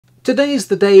Today's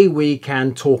the day we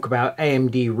can talk about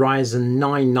AMD Ryzen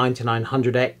 9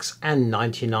 9900X and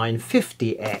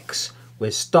 9950X.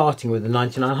 We're starting with the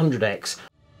 9900X.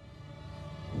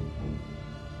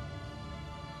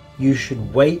 You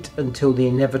should wait until the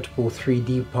inevitable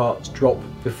 3D parts drop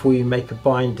before you make a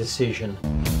buying decision.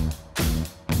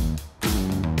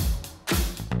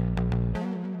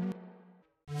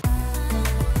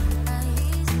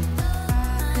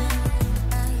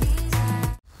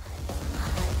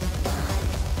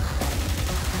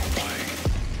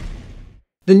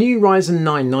 The new Ryzen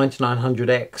 9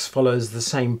 9900X follows the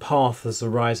same path as the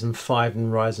Ryzen 5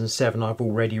 and Ryzen 7 I've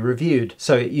already reviewed.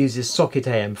 So it uses socket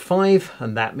AM5,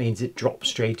 and that means it drops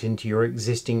straight into your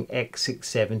existing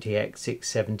X670,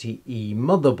 X670E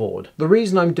motherboard. The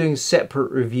reason I'm doing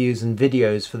separate reviews and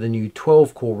videos for the new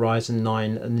 12-core Ryzen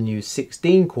 9 and the new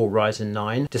 16-core Ryzen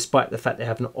 9, despite the fact they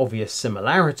have an obvious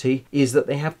similarity, is that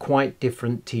they have quite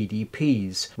different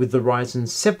TDPs. With the Ryzen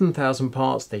 7000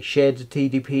 parts, they shared a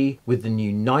TDP. With the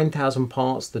new 9000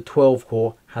 parts, the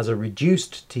 12-core has a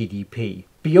reduced TDP.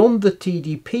 Beyond the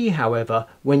TDP, however,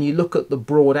 when you look at the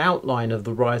broad outline of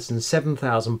the Ryzen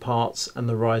 7000 parts and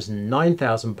the Ryzen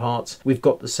 9000 parts, we've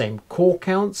got the same core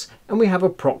counts and we have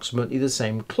approximately the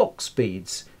same clock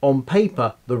speeds. On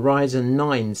paper, the Ryzen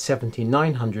 9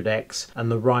 7900X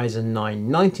and the Ryzen 9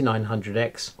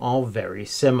 9900X are very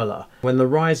similar. When the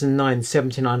Ryzen 9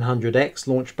 7900X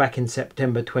launched back in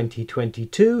September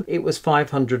 2022, it was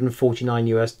 $549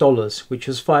 US, which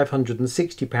was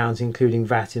 £560 including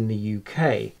VAT in the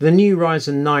UK. The new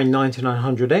Ryzen 9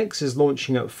 9900X is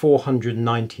launching at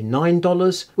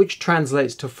 $499, which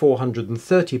translates to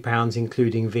 £430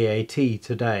 including VAT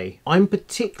today. I'm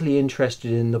particularly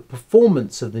interested in the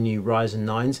performance of the new Ryzen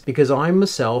 9s because I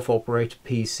myself operate a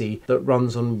PC that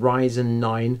runs on Ryzen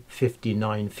 9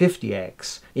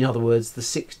 5950X. In other words, the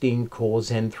 16-core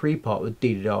Zen 3 part with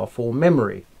DDR4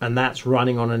 memory, and that's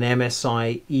running on an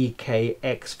MSI MEG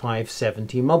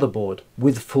X670E motherboard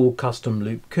with full custom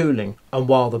loop cooling. And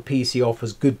while the PC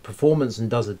offers good performance and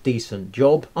does a decent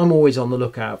job, I'm always on the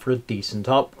lookout for a decent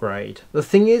upgrade. The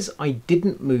thing is, I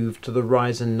didn't move to the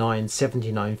Ryzen 9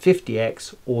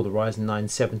 7950X or the Ryzen 9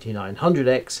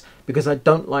 7900X because I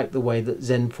don't like the way that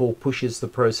Zen 4 pushes the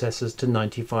processors to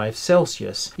 95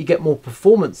 Celsius. You get more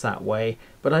performance that way,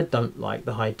 but I don't like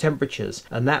the high temperatures,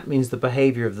 and that means the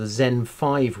behaviour of the Zen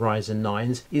 5 Ryzen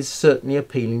 9s is certainly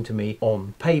appealing to me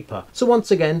on paper. So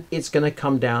once again, it's going to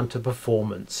come down to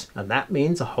performance, and that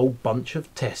means a whole bunch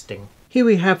of testing. Here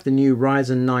we have the new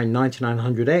Ryzen 9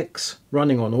 9900X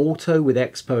running on auto with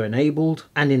Expo enabled,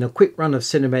 and in a quick run of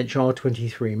Cinebench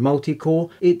R23 Multi Core,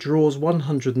 it draws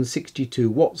 162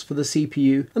 watts for the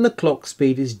CPU and the clock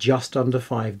speed is just under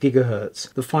 5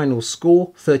 GHz. The final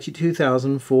score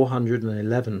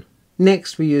 32,411.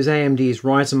 Next, we use AMD's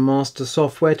Ryzen Master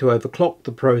software to overclock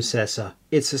the processor.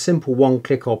 It's a simple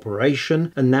one-click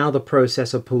operation, and now the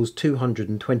processor pulls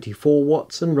 224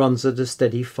 watts and runs at a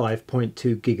steady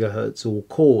 5.2 GHz all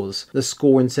cores. The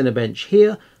score in Cinebench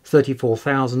here,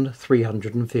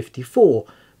 34,354.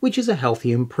 Which is a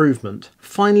healthy improvement.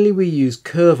 Finally, we use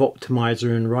Curve Optimizer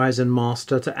in Ryzen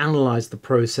Master to analyze the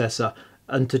processor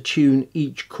and to tune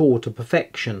each core to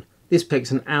perfection. This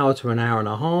takes an hour to an hour and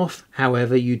a half,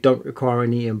 however you don't require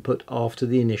any input after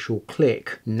the initial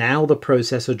click. Now the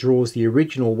processor draws the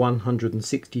original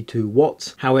 162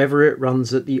 watts, however it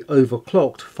runs at the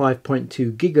overclocked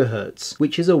 5.2 GHz,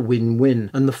 which is a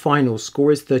win-win, and the final score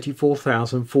is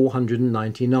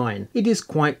 34,499. It is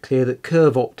quite clear that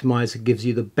Curve Optimizer gives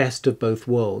you the best of both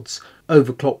worlds.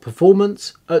 Overclock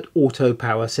performance at auto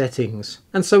power settings.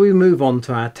 And so we move on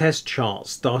to our test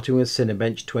charts, starting with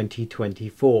Cinebench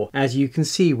 2024. As you can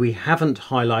see, we haven't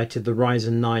highlighted the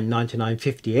Ryzen 9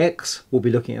 9950X. We'll be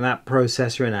looking at that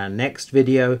processor in our next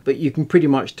video, but you can pretty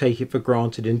much take it for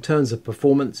granted in terms of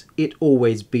performance, it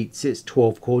always beats its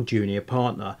 12-core junior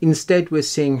partner. Instead, we're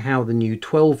seeing how the new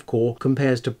 12-core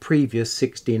compares to previous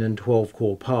 16 and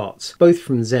 12-core parts, both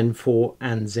from Zen 4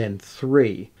 and Zen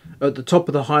 3. At the top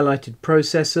of the highlighted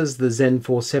processors, the Zen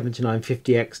 4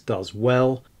 7950X does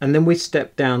well, and then we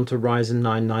step down to Ryzen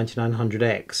 9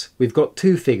 9900X. We've got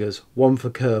two figures, one for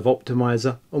Curve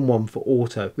Optimizer and one for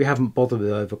Auto. We haven't bothered with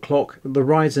overclock. The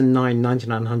Ryzen 9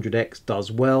 9900X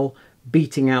does well,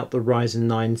 beating out the Ryzen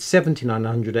 9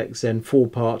 7900X Zen 4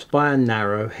 part by a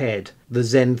narrow head. The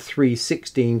Zen 3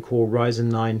 16-core Ryzen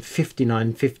 9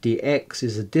 5950X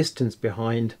is a distance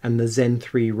behind, and the Zen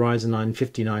 3 Ryzen 9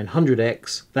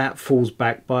 5900X, that falls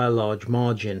back by a large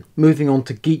margin. Moving on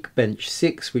to Geekbench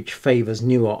 6, which favours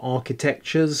newer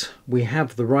architectures, we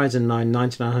have the Ryzen 9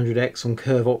 9900X on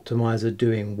Curve Optimizer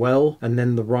doing well, and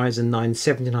then the Ryzen 9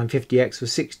 7950X with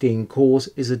 16 cores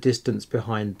is a distance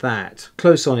behind that.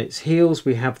 Close on its heels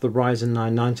we have the Ryzen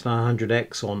 9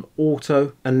 9900X on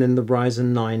Auto, and then the Ryzen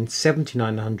 9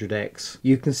 7900X.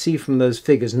 You can see from those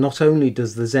figures, not only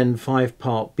does the Zen 5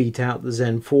 part beat out the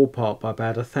Zen 4 part by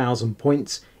about 1000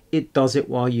 points, it does it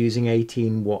while using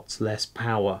 18 watts less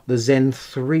power. The Zen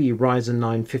 3 Ryzen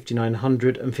 9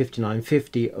 5900 and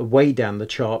 5950 are way down the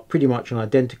chart, pretty much on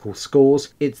identical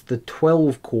scores. It's the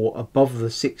 12 core above the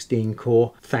 16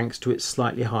 core thanks to its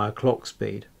slightly higher clock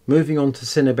speed. Moving on to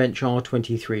Cinebench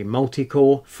R23 Multi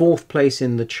Core, 4th place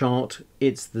in the chart,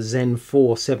 it's the Zen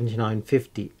 4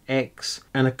 7950X,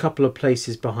 and a couple of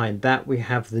places behind that we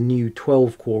have the new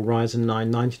 12 core Ryzen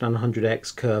 9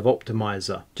 9900X Curve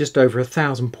Optimizer. Just over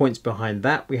 1000 points behind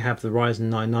that we have the Ryzen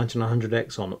 9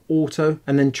 9900X on Auto,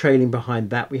 and then trailing behind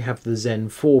that we have the Zen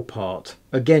 4 part.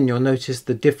 Again, you'll notice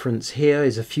the difference here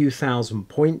is a few thousand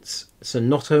points. So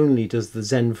not only does the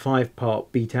Zen 5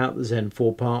 part beat out the Zen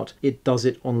 4 part, it does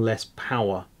it on less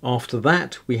power. After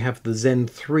that we have the Zen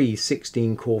 3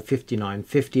 16-core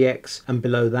 5950X, and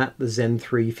below that the Zen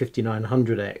 3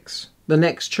 5900X. The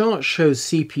next chart shows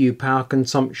CPU power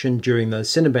consumption during those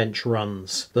Cinebench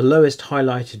runs. The lowest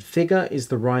highlighted figure is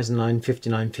the Ryzen 9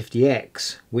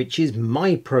 5950X, which is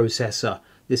my processor.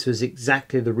 This was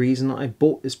exactly the reason I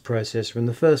bought this processor in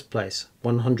the first place,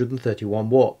 131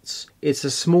 watts. It's a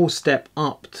small step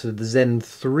up to the Zen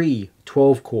 3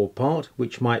 12 core part,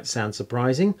 which might sound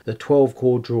surprising. The 12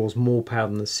 core draws more power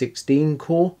than the 16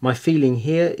 core. My feeling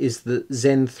here is that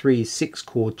Zen 3 6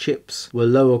 core chips were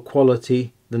lower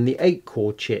quality than the 8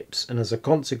 core chips, and as a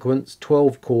consequence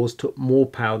 12 cores took more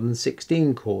power than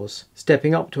 16 cores.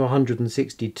 Stepping up to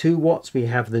 162 watts we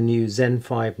have the new Zen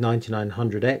 5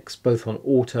 9900X, both on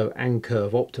Auto and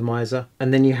Curve Optimizer,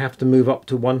 and then you have to move up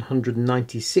to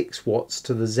 196 watts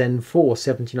to the Zen 4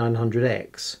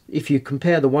 7900X. If you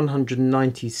compare the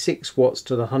 196 watts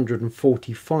to the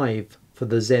 145 for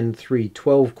the Zen 3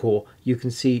 12 core, you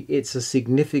can see it's a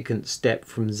significant step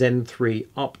from Zen 3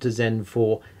 up to Zen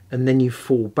 4, and then you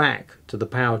fall back to the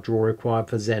power draw required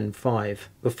for Zen 5.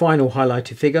 The final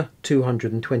highlighted figure,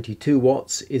 222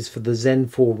 watts, is for the Zen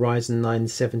 4 Ryzen 9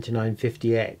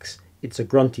 7950X. It's a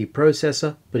grunty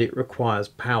processor, but it requires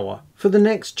power. For the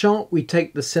next chart, we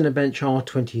take the Cinebench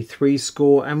R23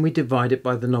 score and we divide it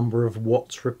by the number of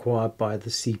watts required by the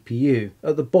CPU.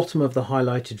 At the bottom of the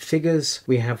highlighted figures,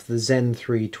 we have the Zen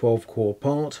 3 12 core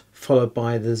part, followed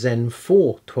by the Zen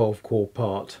 4 12 core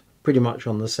part, pretty much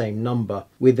on the same number.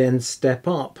 We then step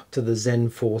up to the Zen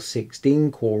 4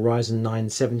 16 core Ryzen 9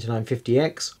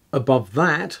 7950X. Above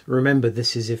that, remember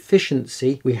this is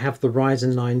efficiency, we have the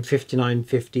Ryzen 9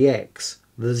 5950X.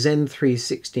 The Zen 3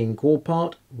 16 core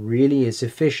part really is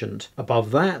efficient.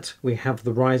 Above that we have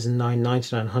the Ryzen 9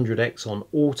 9900X on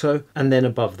Auto, and then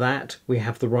above that we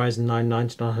have the Ryzen 9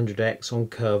 9900X on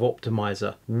Curve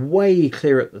Optimizer. Way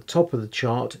clear at the top of the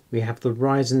chart we have the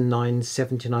Ryzen 9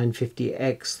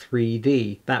 7950X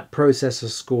 3D. That processor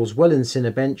scores well in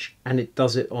Cinebench and it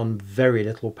does it on very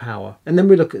little power. And then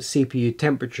we look at CPU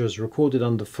temperatures recorded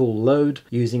under full load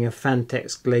using a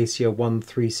Fantex Glacier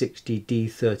 1360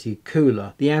 D30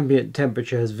 cooler. The ambient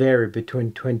temperature has varied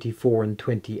between 24 and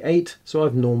 28, so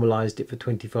I've normalized it for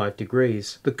 25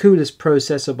 degrees. The coolest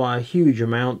processor by a huge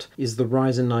amount is the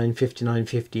Ryzen 9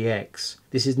 5950X.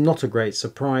 This is not a great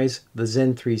surprise. The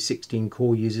Zen 3 16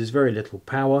 core uses very little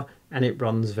power and it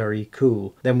runs very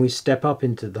cool. Then we step up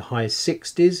into the high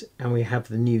 60s and we have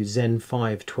the new Zen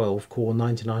 5 12 core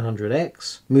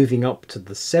 9900X. Moving up to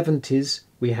the 70s,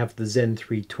 we have the Zen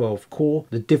 3 12 core.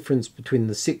 The difference between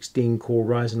the 16 core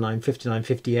Ryzen 9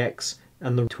 5950X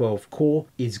and the 12 core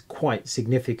is quite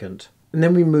significant. And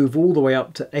then we move all the way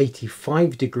up to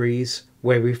 85 degrees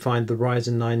where we find the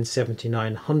Ryzen 9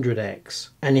 7900X,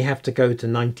 and you have to go to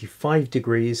 95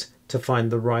 degrees to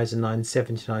find the Ryzen 9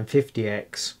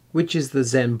 7950X, which is the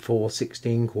Zen 4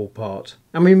 16 core part.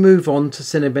 And we move on to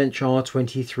Cinebench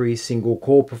R23 single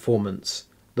core performance.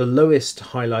 The lowest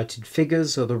highlighted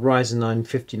figures are the Ryzen 9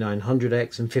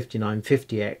 5900X and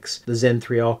 5950X, the Zen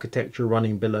 3 architecture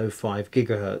running below 5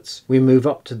 GHz. We move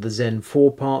up to the Zen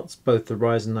 4 parts, both the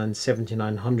Ryzen 9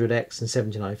 7900X and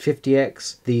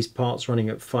 7950X, these parts running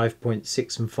at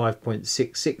 5.6 and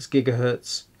 5.66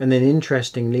 GHz. And then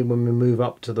interestingly, when we move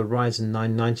up to the Ryzen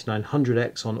 9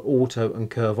 9900X on auto and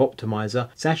curve optimizer,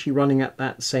 it's actually running at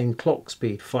that same clock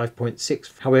speed,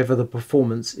 5.6. However, the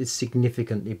performance is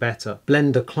significantly better.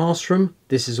 Blender Classroom,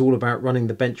 this is all about running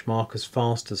the benchmark as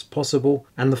fast as possible.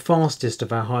 And the fastest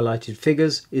of our highlighted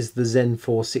figures is the Zen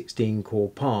 4 16-core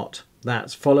part.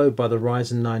 That's followed by the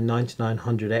Ryzen 9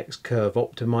 9900X curve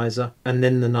optimizer and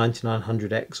then the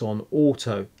 9900X on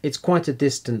auto. It's quite a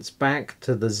distance back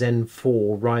to the Zen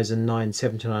 4 Ryzen 9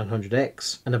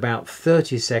 7900X, and about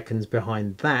 30 seconds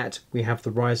behind that we have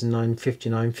the Ryzen 9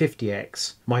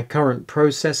 5950X. My current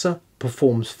processor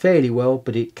performs fairly well,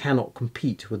 but it cannot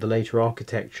compete with the later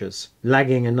architectures.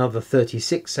 Lagging another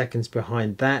 36 seconds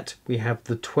behind that, we have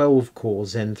the 12-core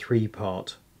Zen 3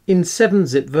 part. In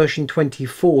 7-zip version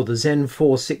 24, the Zen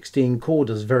 4 16-core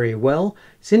does very well.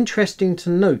 It's interesting to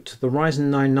note the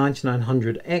Ryzen 9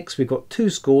 9900X, we've got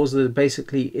two scores that are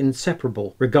basically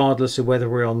inseparable, regardless of whether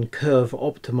we're on curve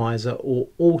optimizer or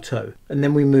auto. And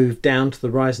then we move down to the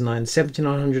Ryzen 9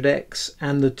 7900X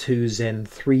and the two Zen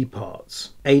 3 parts.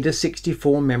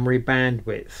 AIDA64 memory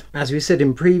bandwidth. As we said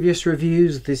in previous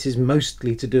reviews, this is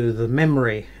mostly to do with the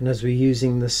memory, and as we're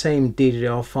using the same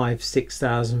DDR5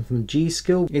 6000 from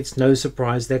G.Skill, it's no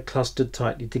surprise they're clustered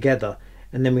tightly together.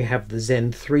 And then we have the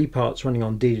Zen 3 parts running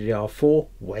on DDR4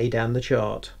 way down the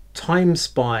chart. Time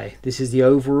Spy, this is the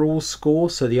overall score,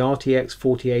 so the RTX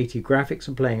 4080 graphics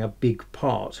are playing a big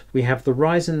part. We have the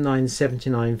Ryzen 9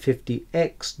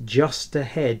 7950X just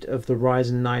ahead of the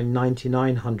Ryzen 9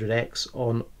 9900X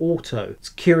on auto. It's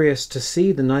curious to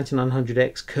see the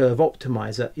 9900X curve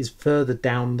optimizer is further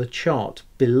down the chart,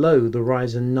 below the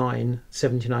Ryzen 9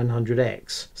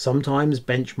 7900X. Sometimes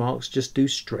benchmarks just do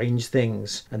strange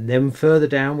things. And then further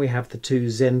down we have the two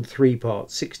Zen 3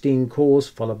 parts, 16 cores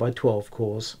followed by 12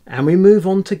 cores. And we move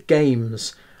on to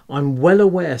games. I'm well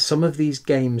aware some of these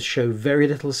games show very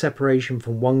little separation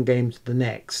from one game to the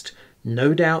next.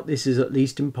 No doubt this is at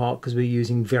least in part because we're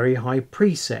using very high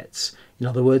presets. In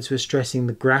other words, we're stressing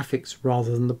the graphics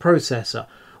rather than the processor.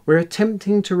 We're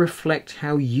attempting to reflect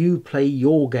how you play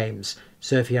your games.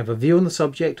 So if you have a view on the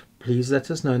subject, please let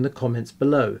us know in the comments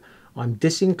below. I'm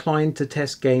disinclined to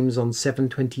test games on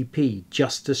 720p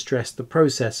just to stress the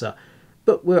processor,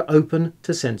 but we're open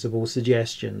to sensible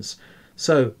suggestions.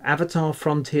 So Avatar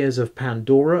Frontiers of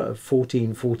Pandora of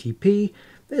 1440p,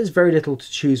 there's very little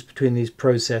to choose between these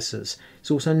processors.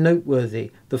 It's also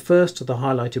noteworthy, the first of the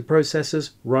highlighted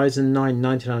processors, Ryzen 9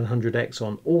 9900X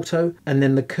on auto, and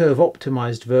then the curve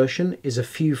optimized version is a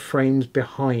few frames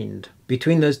behind.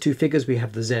 Between those two figures we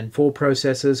have the Zen 4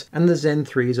 processors, and the Zen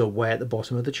 3s are way at the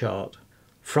bottom of the chart.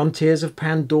 Frontiers of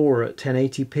Pandora at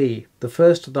 1080p. The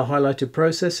first of the highlighted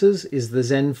processors is the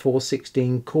Zen 4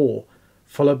 16-core,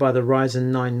 followed by the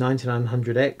Ryzen 9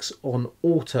 9900X on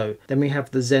auto. Then we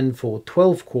have the Zen 4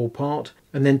 12-core part,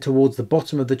 and then towards the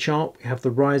bottom of the chart we have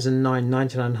the Ryzen 9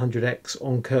 9900X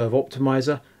on curve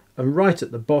optimizer, and right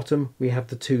at the bottom we have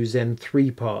the two Zen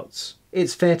 3 parts.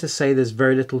 It's fair to say there's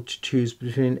very little to choose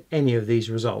between any of these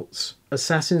results.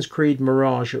 Assassin's Creed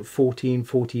Mirage at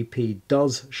 1440p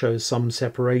does show some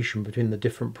separation between the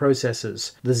different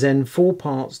processors. The Zen 4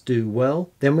 parts do well,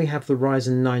 then we have the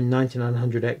Ryzen 9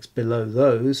 9900X below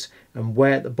those, and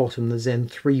way at the bottom the Zen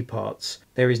 3 parts.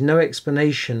 There is no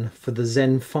explanation for the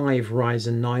Zen 5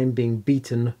 Ryzen 9 being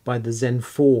beaten by the Zen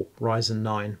 4 Ryzen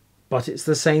 9. But it's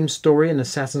the same story in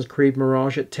Assassin's Creed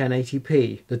Mirage at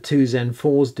 1080p. The two Zen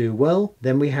 4s do well,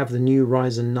 then we have the new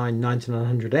Ryzen 9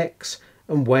 9900X,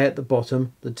 and way at the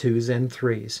bottom the two Zen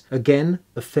 3s. Again,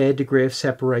 a fair degree of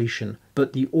separation,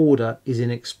 but the order is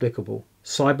inexplicable.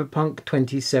 Cyberpunk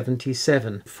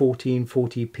 2077,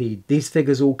 1440p. These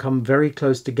figures all come very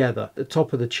close together at the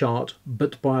top of the chart,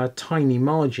 but by a tiny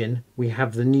margin. We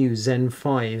have the new Zen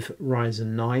 5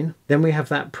 Ryzen 9, then we have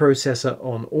that processor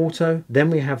on auto, then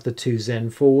we have the two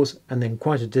Zen 4s, and then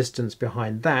quite a distance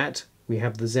behind that we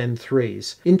have the Zen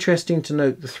 3s. Interesting to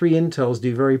note the three Intels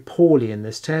do very poorly in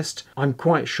this test. I'm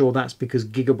quite sure that's because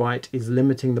Gigabyte is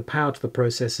limiting the power to the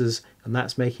processors, and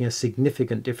that's making a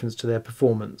significant difference to their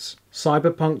performance.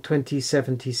 Cyberpunk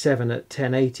 2077 at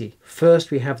 1080.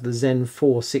 First we have the Zen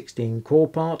 4 16-core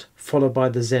part, followed by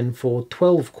the Zen 4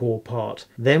 12-core part.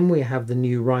 Then we have the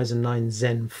new Ryzen 9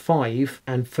 Zen 5,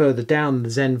 and further down the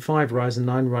Zen 5 Ryzen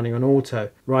 9 running on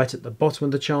auto. Right at the bottom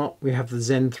of the chart we have the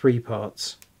Zen 3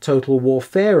 parts. Total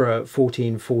Warfare at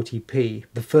 1440p.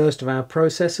 The first of our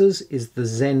processors is the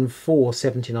Zen 4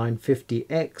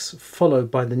 7950X, followed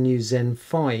by the new Zen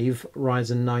 5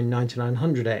 Ryzen 9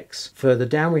 9900X. Further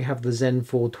down we have the Zen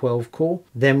 4 12-core,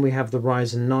 then we have the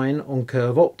Ryzen 9 on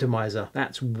curve optimizer.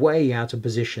 That's way out of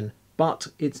position, but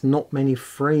it's not many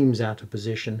frames out of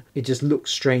position. It just looks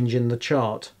strange in the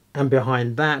chart. And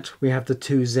behind that we have the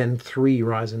two Zen 3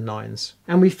 Ryzen 9s.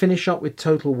 And we finish up with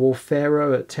Total War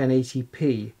Pharaoh at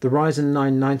 1080p. The Ryzen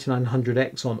 9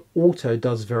 9900X on auto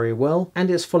does very well, and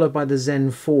it's followed by the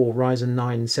Zen 4 Ryzen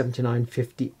 9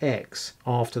 7950X.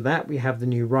 After that we have the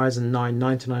new Ryzen 9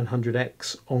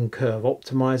 9900X on curve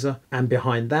optimiser, and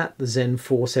behind that the Zen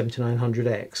 4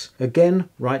 7900X. Again,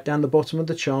 right down the bottom of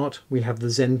the chart we have the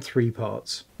Zen 3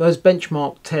 parts. Those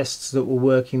benchmark tests that were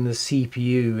working the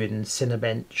CPU in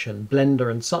Cinebench and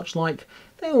Blender and such like,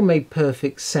 they all made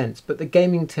perfect sense, but the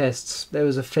gaming tests, there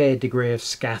was a fair degree of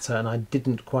scatter and I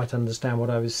didn't quite understand what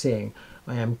I was seeing.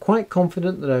 I am quite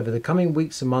confident that over the coming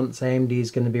weeks and months AMD is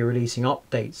going to be releasing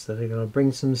updates that are going to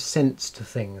bring some sense to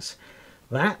things.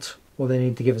 That, or they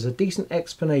need to give us a decent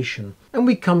explanation. And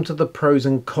we come to the pros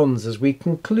and cons as we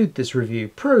conclude this review.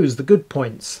 Pros, the good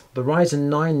points. The Ryzen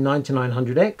 9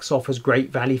 9900X offers great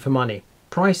value for money.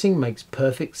 Pricing makes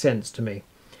perfect sense to me.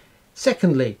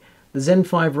 Secondly, the Zen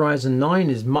 5 Ryzen 9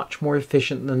 is much more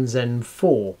efficient than Zen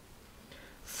 4.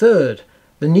 Third,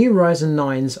 the new Ryzen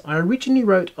 9s I originally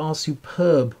wrote are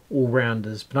superb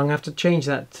all-rounders, but I'm going to have to change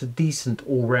that to decent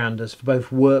all-rounders for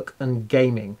both work and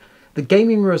gaming. The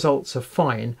gaming results are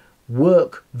fine,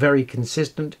 work very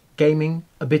consistent, gaming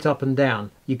a bit up and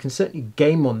down. You can certainly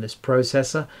game on this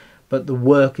processor, but the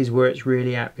work is where it's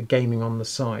really at, the gaming on the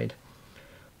side.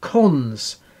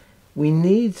 Cons. We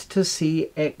need to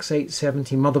see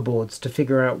X670 motherboards to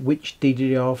figure out which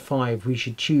DDR5 we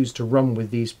should choose to run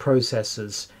with these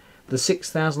processors. The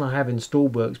 6000 I have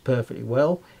installed works perfectly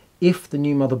well. If the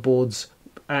new motherboards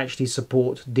actually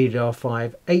support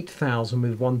DDR5 8000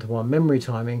 with 1-to-1 memory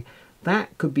timing,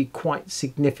 that could be quite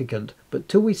significant, but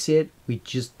till we see it, we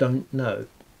just don't know.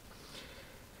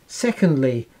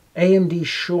 Secondly, AMD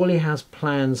surely has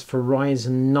plans for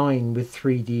Ryzen 9 with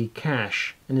 3D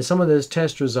cache, and in some of those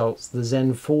test results the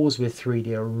Zen 4s with 3D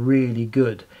are really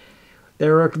good.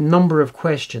 There are a number of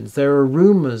questions. There are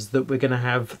rumours that we're going to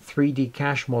have 3D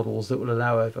cache models that will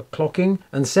allow overclocking,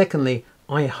 and secondly,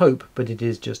 I hope, but it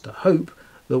is just a hope,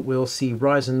 that we'll see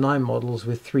Ryzen 9 models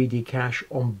with 3D cache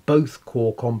on both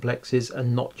core complexes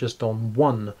and not just on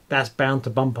one. That's bound to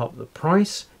bump up the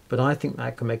price, but I think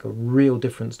that can make a real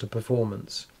difference to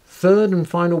performance. Third and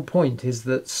final point is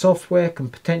that software can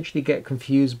potentially get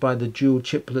confused by the dual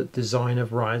chiplet design of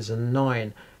Ryzen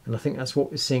 9, and I think that's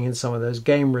what we're seeing in some of those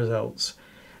game results.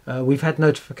 We've had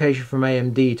notification from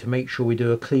AMD to make sure we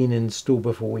do a clean install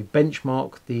before we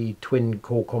benchmark the twin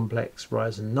core complex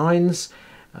Ryzen 9s.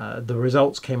 The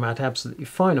results came out absolutely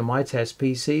fine on my test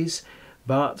PCs,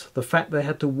 but the fact they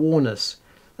had to warn us,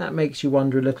 that makes you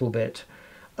wonder a little bit.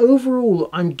 Overall,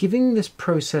 I'm giving this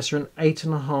processor an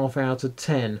 8.5 out of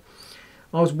 10.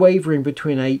 I was wavering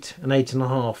between 8 and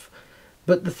 8.5.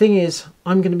 But the thing is,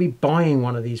 I'm going to be buying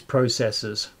one of these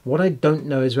processors. What I don't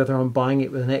know is whether I'm buying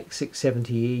it with an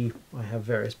X670E, I have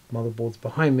various motherboards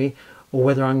behind me, or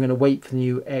whether I'm going to wait for the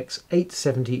new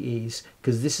X870Es,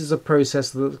 because this is a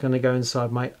processor that's going to go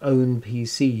inside my own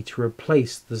PC to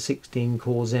replace the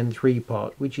 16-core Zen 3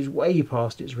 part, which is way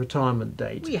past its retirement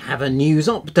date. We have a news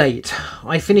update.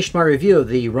 I finished my review of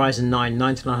the Ryzen 9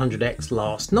 9900X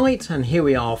last night, and here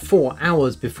we are 4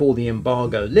 hours before the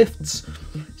embargo lifts.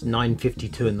 It's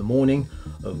 9:52 in the morning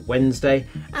of Wednesday,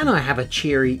 and I have a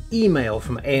cheery email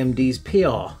from AMD's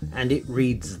PR, and it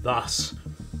reads thus.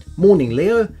 Morning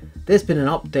Leo. There's been an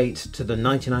update to the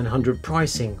 9900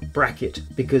 pricing bracket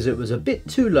because it was a bit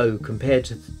too low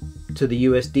compared to the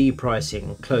USD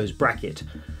pricing close bracket.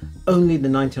 Only the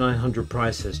 9900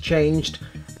 price has changed,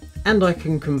 and I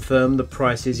can confirm the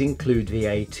prices include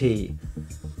VAT.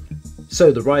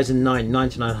 So the Ryzen 9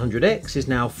 9900X is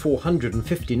now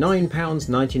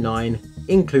 £459.99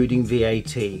 including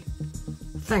VAT.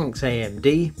 Thanks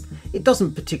AMD. It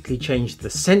doesn't particularly change the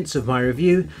sense of my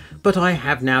review, but I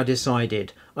have now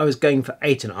decided. I was going for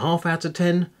 8.5 out of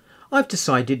 10. I've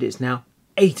decided it's now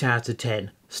 8 out of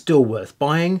 10. Still worth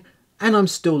buying, and I'm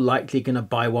still likely going to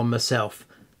buy one myself.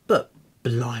 But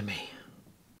blimey.